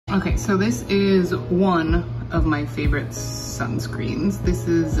Okay, so this is one of my favorite sunscreens. This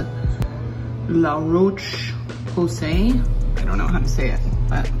is La Roche-Posay. I don't know how to say it,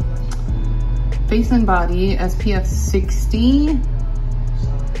 but face and body, SPF 60.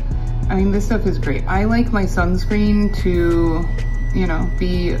 I mean, this stuff is great. I like my sunscreen to, you know,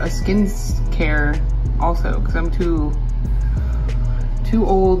 be a skin care also, because I'm too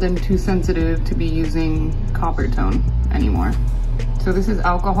old and too sensitive to be using copper tone anymore. So this is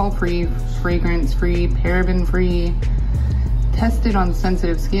alcohol-free, fragrance-free, paraben-free, tested on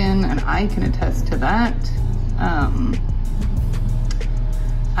sensitive skin, and I can attest to that.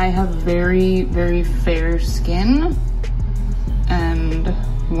 I have very, very fair skin, and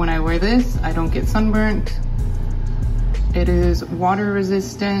when I wear this, I don't get sunburnt. It is water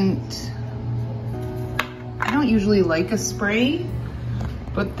resistant. I don't usually like a spray,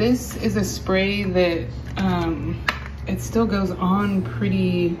 but this is a spray that it still goes on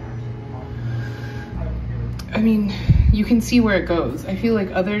pretty, I mean, you can see where it goes. I feel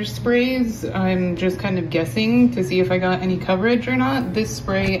like other sprays, I'm just kind of guessing to see if I got any coverage or not. This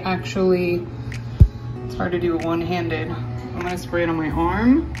spray actually, it's hard to do it one-handed. I'm gonna spray it on my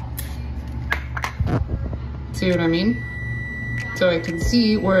arm. See what I mean? So I can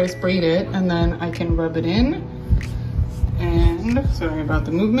see where I sprayed it, and then I can rub it in. And, sorry about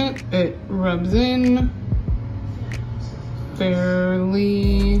the movement, it rubs in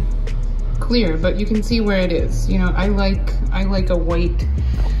fairly clear, but you can see where it is. You know, I like a white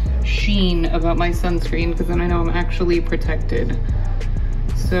sheen about my sunscreen because then I know I'm actually protected.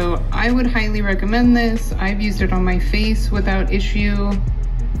 So I would highly recommend this. I've used it on my face without issue.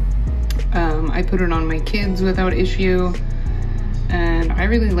 I put it on my kids without issue, and I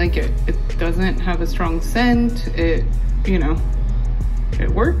really like it. It doesn't have a strong scent. It, you know, it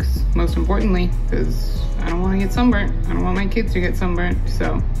works, most importantly, because I don't want to get sunburnt. I don't want my kids to get sunburnt.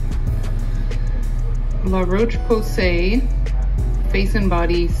 So La Roche-Posay Face and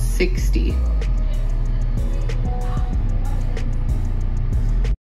Body 60.